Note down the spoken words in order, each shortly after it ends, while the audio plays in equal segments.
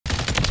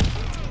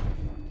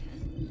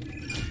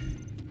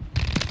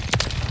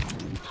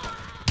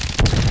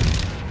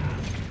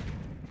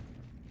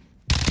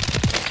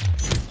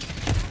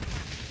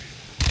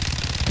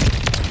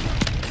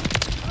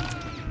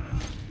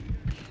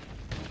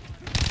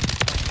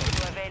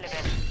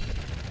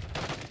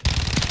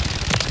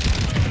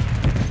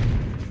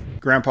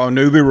Grandpa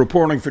Nooby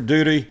reporting for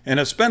duty, and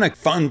it's been a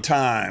fun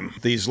time.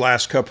 These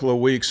last couple of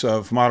weeks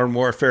of Modern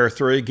Warfare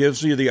 3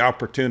 gives you the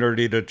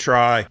opportunity to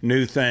try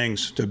new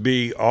things, to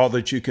be all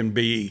that you can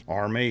be,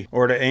 Army,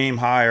 or to aim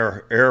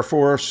higher, Air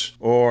Force,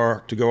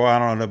 or to go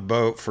out on a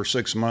boat for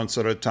 6 months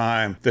at a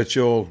time that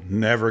you'll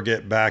never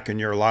get back in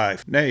your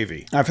life,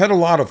 Navy. I've had a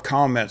lot of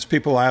comments,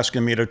 people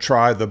asking me to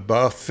try the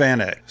buff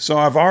Fennec. So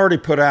I've already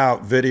put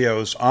out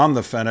videos on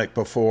the Fennec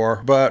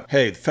before, but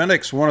hey,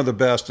 Fennec's one of the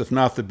best, if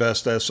not the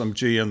best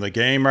SMG in the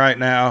game right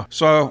now,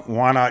 so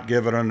why not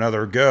give it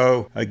another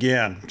go?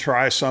 Again,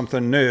 try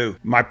something new.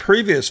 My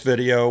previous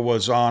video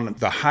was on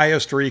the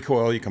highest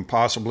recoil you can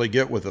possibly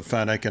get with the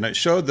Fennec, and it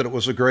showed that it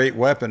was a great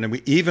weapon,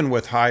 and even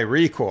with high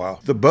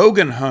recoil. The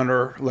Bogan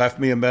Hunter left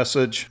me a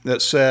message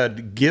that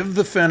said, give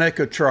the Fennec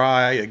a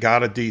try, it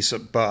got a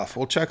decent buff.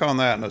 We'll check on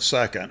that in a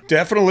second.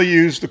 Definitely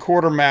use the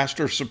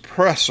Quartermaster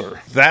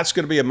Suppressor. That's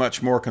going to be a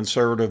much more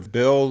conservative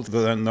build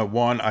than the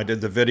one I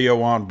did the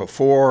video on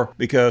before,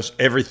 because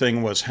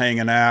everything was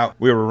hanging out.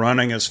 We were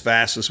running as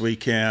fast as we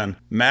can.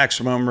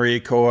 Maximum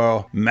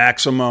recoil,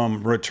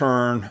 maximum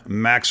return,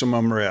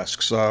 maximum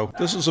risk. So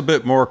this is a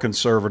bit more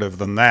conservative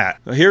than that.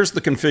 Here's the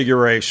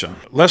configuration.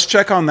 Let's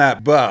check on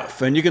that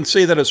buff. And you can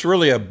see that it's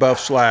really a buff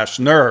slash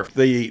nerf.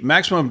 The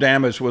maximum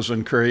damage was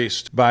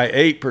increased by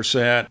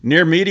 8%.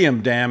 Near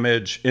medium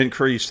damage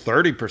increased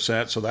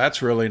 30%. So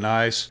that's really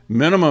nice.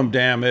 Minimum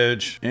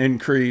damage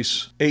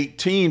increase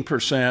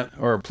 18%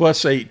 or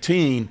plus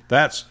 18.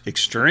 That's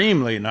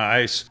extremely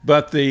nice.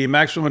 But the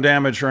maximum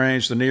damage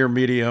range, the near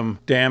medium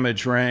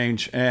damage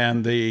range,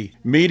 and the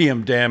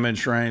medium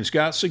damage range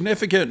got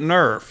significant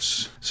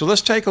nerfs. So let's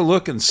take a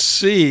look and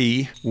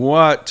see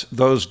what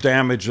those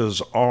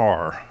damages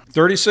are.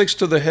 36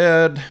 to the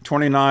head,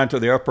 29 to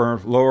the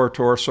lower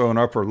torso and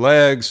upper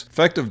legs.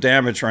 Effective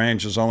damage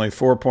range is only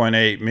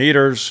 4.8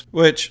 meters,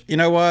 which, you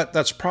know what,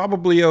 that's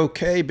probably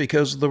okay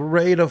because the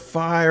rate of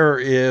fire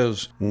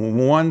is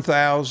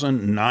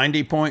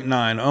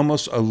 1,090.9,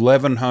 almost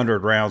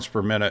 1,100 rounds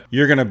per minute.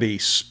 You're going to be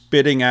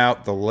spitting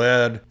out the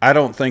lead. I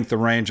don't think the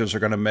ranges are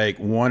going to make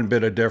one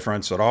bit of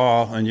difference at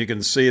all, and you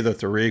can see that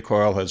the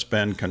recoil has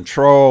been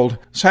controlled.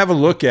 Let's have a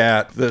look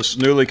at this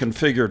newly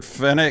configured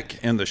Fennec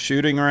in the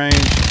shooting range.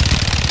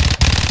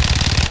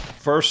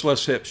 First,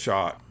 let's hip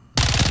shot.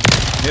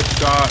 Hip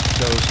shot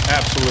goes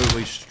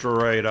absolutely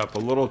straight up. A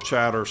little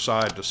chatter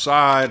side to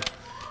side.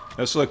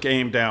 Let's look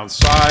aim down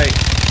sight,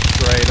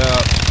 straight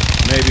up.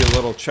 Maybe a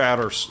little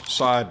chatter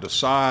side to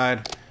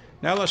side.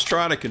 Now let's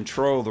try to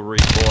control the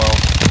recoil,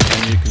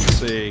 and you can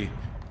see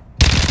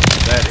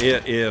that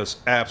it is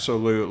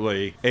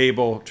absolutely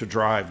able to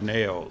drive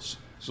nails.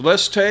 So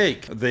let's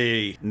take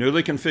the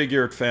newly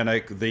configured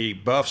Fennec, the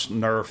buffs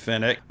nerf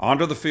Fennec,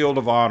 onto the field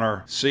of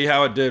honor, see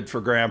how it did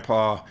for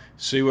Grandpa,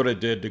 see what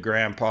it did to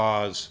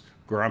Grandpa's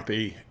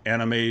grumpy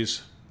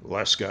enemies.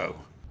 Let's go.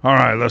 All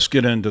right, let's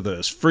get into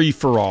this. Free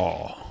for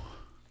all.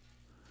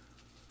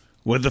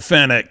 With the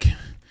Fennec,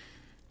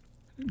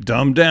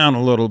 dumbed down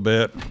a little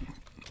bit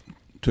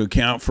to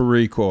account for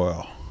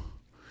recoil.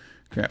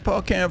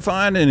 Grandpa can't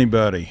find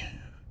anybody.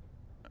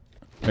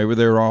 Maybe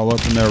they're all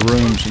up in their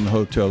rooms in the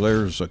hotel.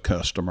 There's a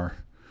customer.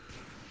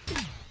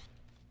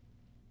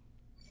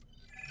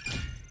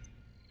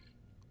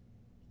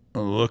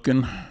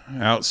 Looking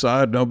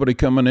outside, nobody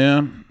coming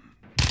in.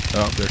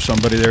 Oh, there's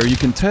somebody there. You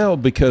can tell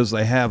because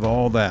they have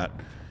all that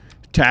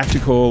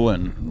tactical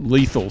and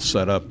lethal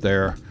set up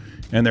there.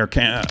 And they're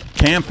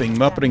camping,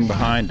 muppeting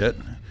behind it.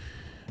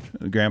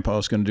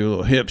 Grandpa's going to do a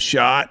little hip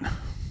shot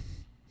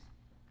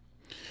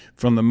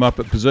from the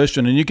muppet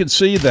position. And you can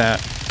see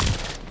that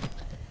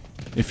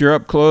if you're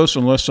up close,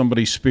 unless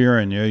somebody's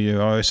spearing you,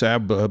 you always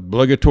have an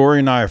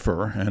obligatory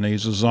knifer, and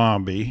he's a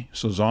zombie.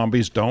 So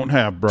zombies don't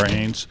have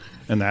brains,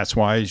 and that's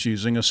why he's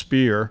using a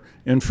spear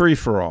in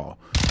free-for-all.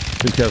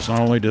 Because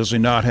not only does he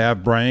not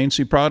have brains,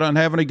 he probably doesn't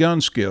have any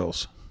gun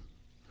skills.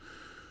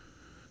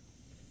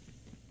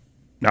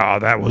 No,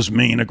 that was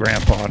mean of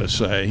Grandpa to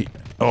say.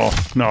 Oh,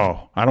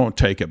 no, I don't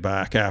take it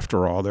back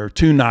after all. There are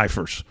two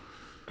knifers.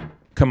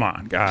 Come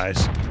on,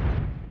 guys.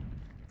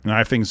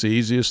 Knifing's the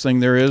easiest thing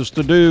there is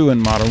to do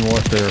in Modern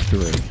Warfare 3.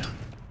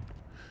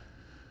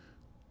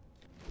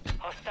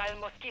 Hostile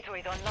mosquito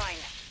is online.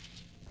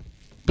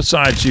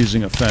 Besides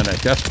using a Fennec,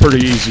 that's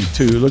pretty easy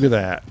too. Look at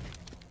that.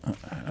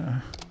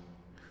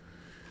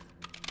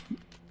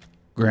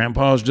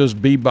 Grandpa's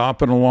just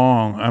bebopping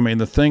along. I mean,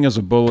 the thing is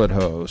a bullet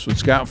hose.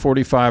 It's got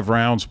 45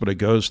 rounds, but it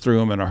goes through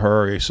them in a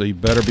hurry, so you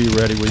better be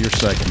ready with your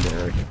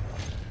secondary.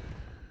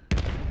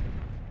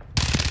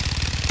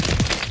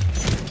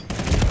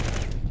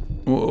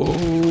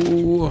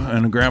 Whoa,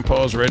 and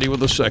Grandpa's ready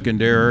with a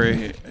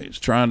secondary. He's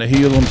trying to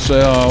heal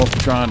himself,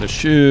 trying to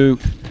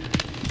shoot.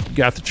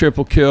 Got the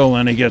triple kill,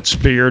 and he gets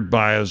speared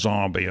by a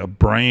zombie, a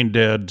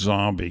brain-dead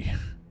zombie.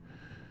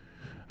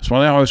 That's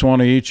why they always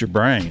want to eat your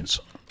brains,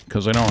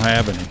 because they don't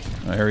have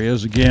any. There he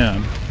is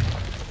again.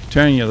 I'm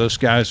telling you, this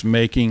guy's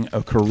making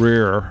a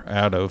career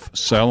out of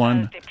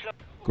selling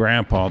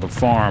Grandpa the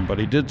farm, but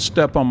he did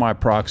step on my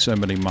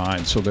proximity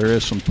mine, so there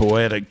is some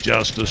poetic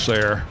justice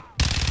there.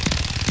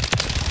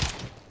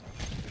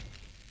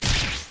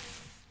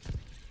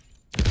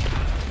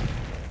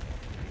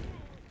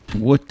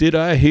 What did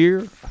I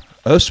hear?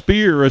 A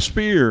spear, a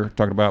spear.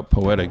 Talking about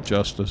poetic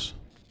justice.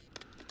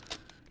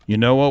 You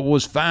know what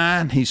was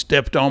fine? He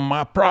stepped on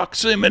my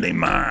proximity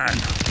mine.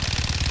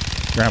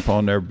 Grandpa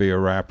will never be a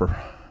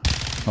rapper.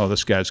 Oh,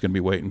 this guy's going to be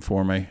waiting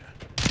for me.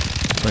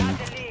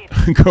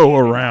 Go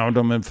around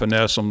him and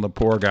finesse him. The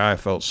poor guy,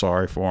 felt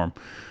sorry for him.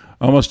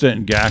 Almost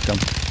didn't gack him.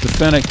 The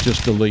Fennec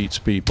just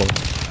deletes people.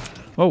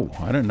 Oh,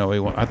 I didn't know he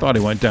went. I thought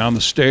he went down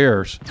the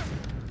stairs.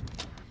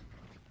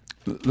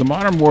 The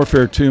Modern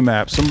Warfare 2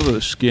 map, some of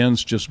the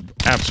skins just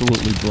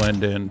absolutely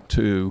blend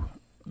into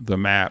the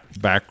map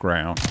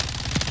background.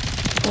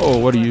 Oh,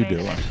 what are you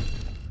doing?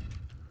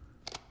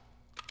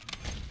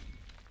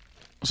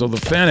 So the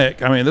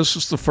Fennec, I mean, this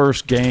is the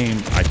first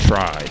game I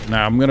tried.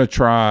 Now I'm going to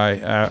try,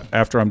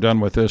 after I'm done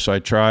with this, I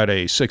tried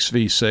a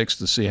 6v6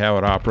 to see how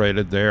it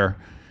operated there.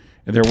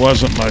 And there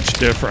wasn't much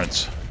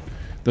difference.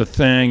 The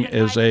thing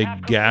is a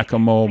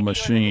guacamole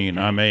machine.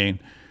 I mean,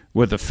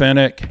 with the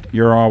Fennec,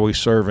 you're always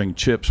serving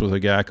chips with a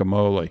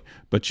guacamole.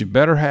 But you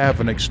better have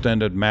an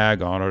extended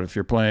mag on it if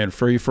you're playing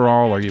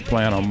free-for-all or you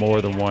plan on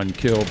more than one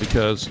kill,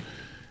 because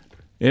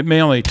it may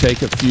only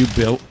take a few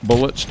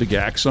bullets to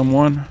gack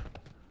someone.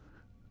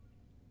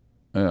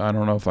 I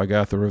don't know if I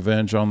got the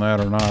revenge on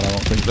that or not. I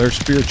don't think. There's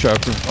Spear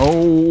Chucker.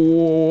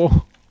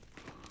 Oh!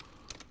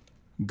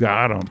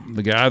 Got him.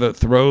 The guy that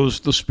throws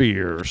the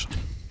spears.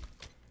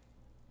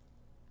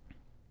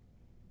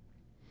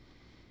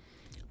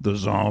 The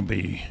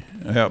zombie.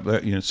 Yep,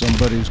 that, you know,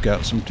 somebody's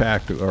got some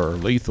tactical or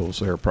lethals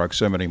there,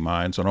 proximity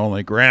mines, and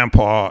only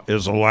Grandpa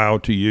is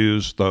allowed to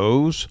use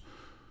those.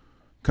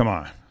 Come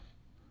on.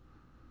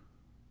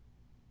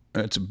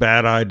 It's a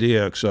bad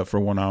idea, except for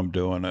when I'm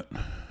doing it.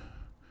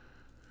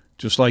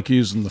 Just like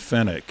using the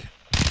Fennec.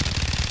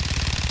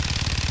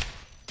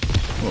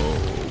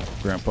 Oh,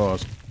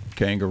 Grandpa's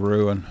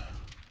kangarooing.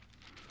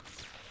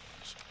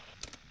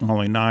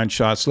 Only 9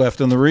 shots left.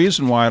 And the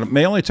reason why, it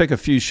may only take a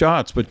few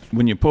shots, but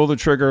when you pull the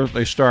trigger,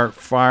 they start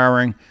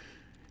firing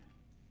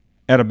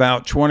at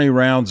about 20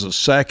 rounds a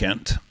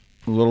second,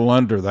 a little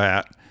under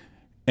that.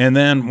 And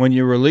then when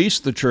you release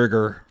the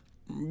trigger,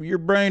 your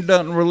brain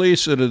doesn't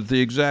release it at the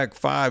exact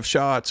 5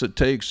 shots it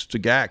takes to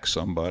gack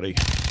somebody.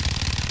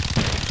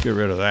 Get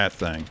rid of that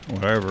thing,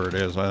 whatever it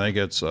is. I think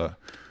it's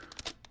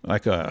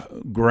like a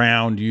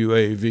ground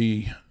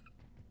UAV.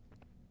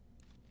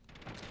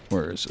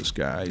 Where is this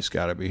guy? He's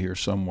got to be here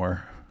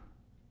somewhere.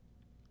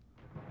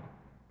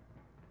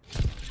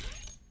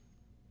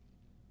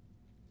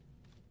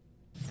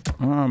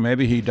 Oh,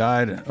 maybe he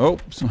died. Oh,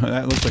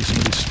 that looks like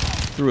somebody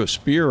threw a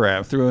spear at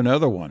him, threw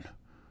another one.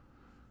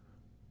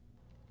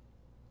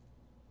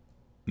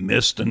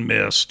 Missed and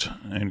missed,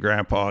 and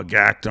Grandpa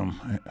gacked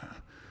him.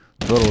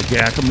 Little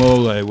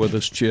guacamole with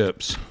his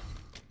chips.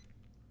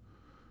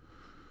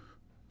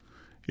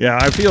 Yeah,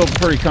 I feel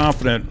pretty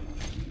confident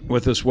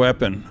with this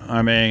weapon.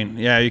 I mean,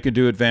 yeah, you can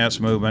do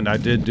advanced movement. I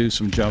did do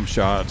some jump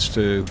shots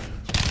to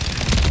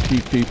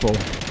keep people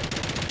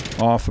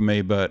off of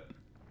me, but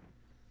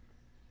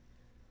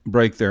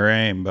break their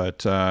aim.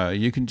 But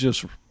you can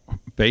just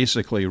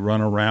basically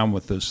run around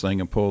with this thing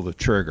and pull the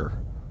trigger.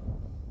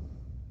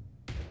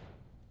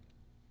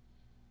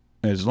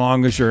 As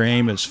long as your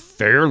aim is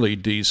fairly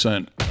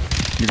decent,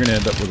 you're going to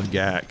end up with a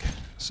gack.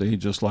 See,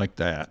 just like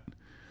that.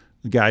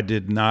 The guy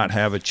did not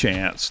have a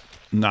chance.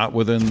 Not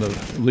within the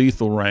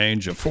lethal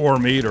range of 4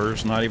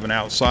 meters, not even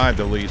outside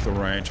the lethal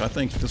range. I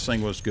think this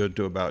thing was good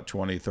to about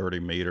 20,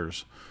 30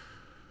 meters.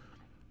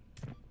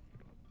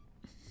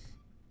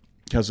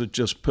 Because it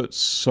just puts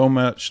so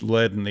much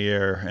lead in the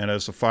air. And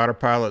as the fighter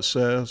pilot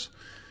says,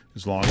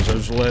 as long as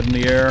there's lead in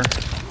the air,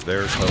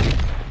 there's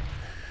hope.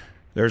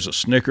 There's a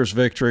Snickers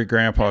victory,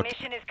 Grandpa.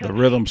 The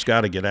rhythm's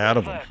got to get out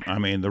of him. I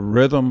mean, the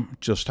rhythm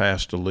just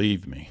has to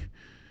leave me.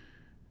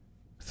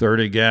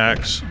 30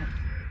 gacks.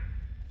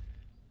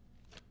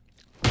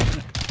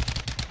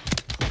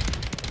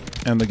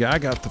 And the guy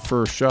got the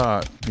first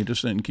shot. He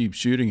just didn't keep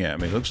shooting at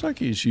me. Looks like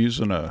he's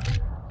using a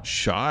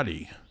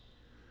shoddy.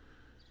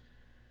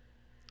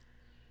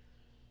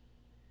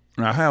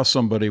 Now, how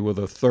somebody with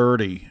a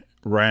 30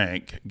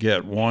 rank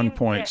get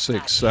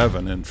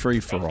 1.67 in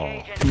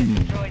free-for-all?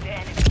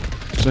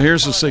 So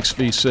here's the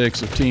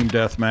 6v6, a team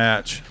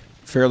deathmatch.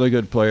 Fairly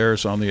good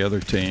players on the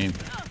other team.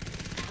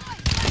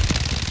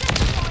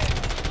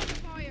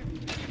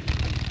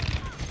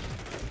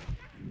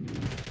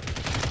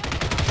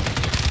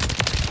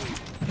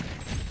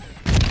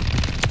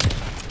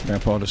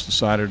 Grandpa just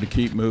decided to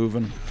keep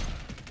moving.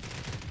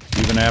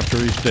 Even after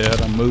he's dead,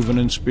 I'm moving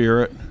in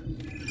spirit.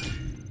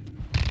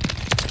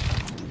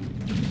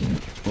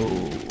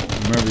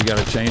 Remember, you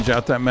got to change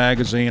out that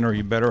magazine, or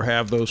you better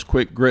have those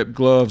quick grip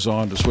gloves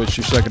on to switch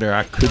your secondary.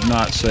 I could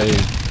not save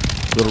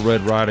Little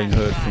Red Riding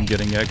Hood from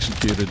getting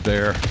executed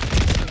there.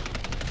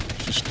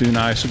 Just too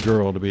nice a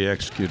girl to be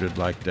executed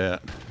like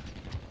that.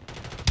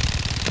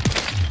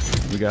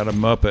 We got a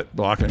Muppet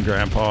blocking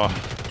Grandpa.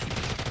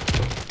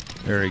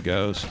 There he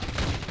goes.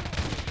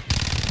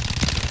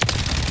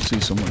 See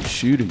someone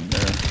shooting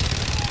there.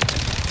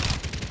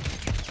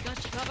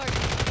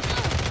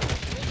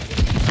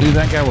 See,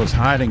 that guy was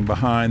hiding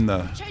behind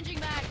the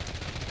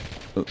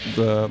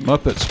the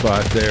Muppet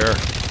spot there,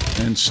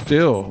 and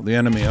still the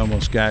enemy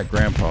almost got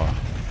Grandpa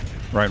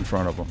right in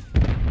front of him.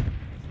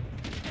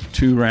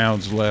 2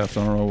 rounds left.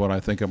 I don't know what I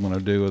think I'm going to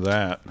do with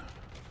that.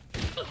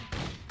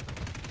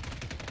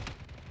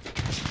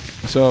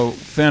 So,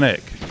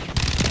 Fennec,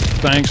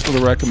 thanks for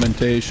the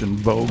recommendation,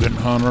 Bogan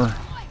Hunter.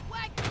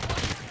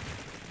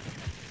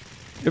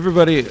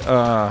 Everybody,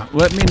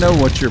 let me know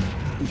what your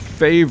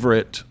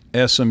favorite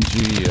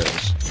SMG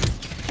is.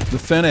 The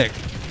Fennec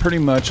pretty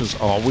much has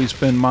always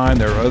been mine.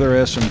 There are other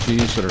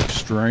SMGs that are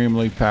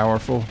extremely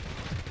powerful,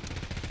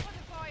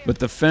 but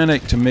the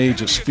Fennec to me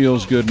just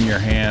feels good in your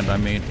hand. I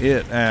mean,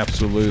 it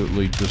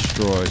absolutely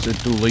destroys. It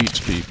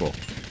deletes people.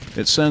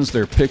 It sends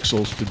their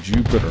pixels to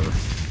Jupiter.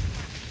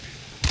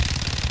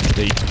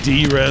 It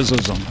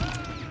de-reses them.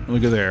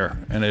 Look at there,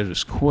 and it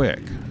is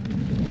quick.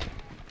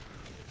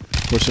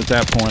 Of course, at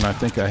that point, I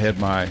think I had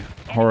my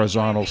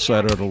horizontal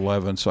set at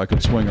 11, so I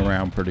could swing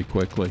around pretty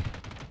quickly.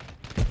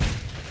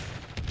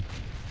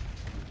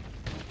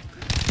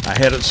 I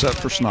had it set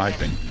for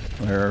sniping.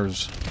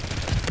 There's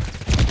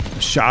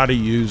a shoddy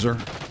user,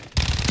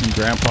 and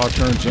Grandpa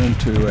turns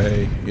into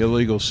a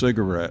illegal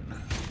cigarette.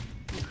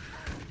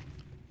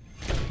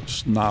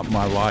 It's not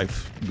my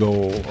life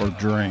goal or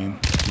dream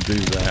to do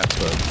that,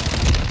 but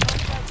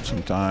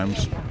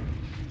sometimes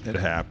it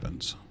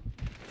happens.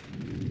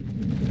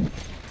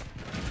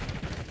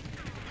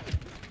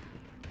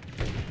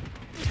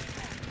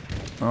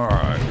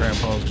 Alright,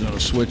 Grandpa's going to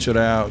switch it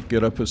out,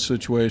 get up his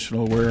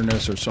situational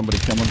awareness. There's somebody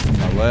coming from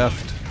my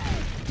left,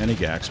 and he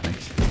gacks me.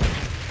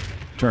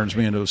 Turns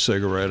me into a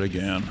cigarette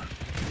again.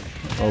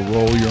 I'll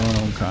roll your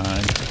own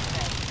kind.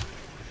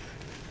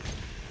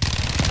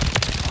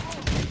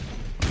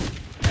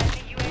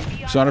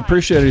 So I'd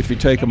appreciate it if you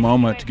take a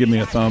moment to give me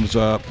a thumbs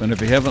up. And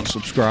if you haven't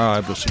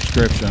subscribed, a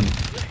subscription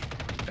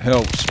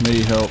helps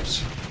me,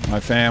 helps my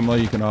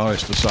family. You can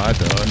always decide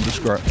to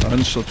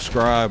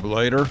unsubscribe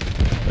later.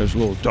 There's a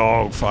little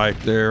dog fight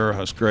there.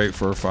 That's great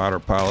for a fighter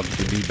pilot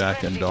to be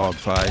back in dog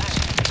fights.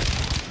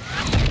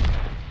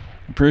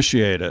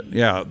 Appreciate it.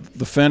 Yeah,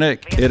 the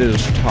Fennec, it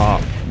is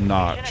top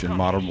notch in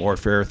Modern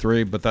Warfare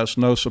 3, but that's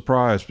no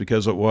surprise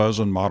because it was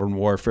in Modern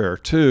Warfare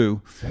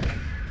 2.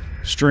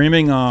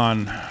 Streaming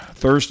on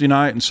Thursday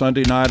night and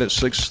Sunday night at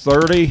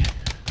 6:30.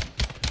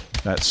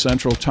 That's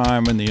Central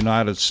Time in the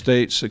United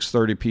States,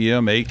 6:30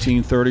 p.m.,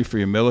 18:30 for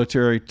your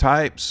military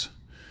types.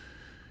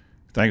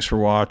 Thanks for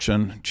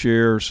watching.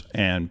 Cheers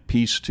and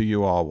peace to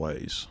you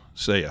always.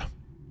 See ya.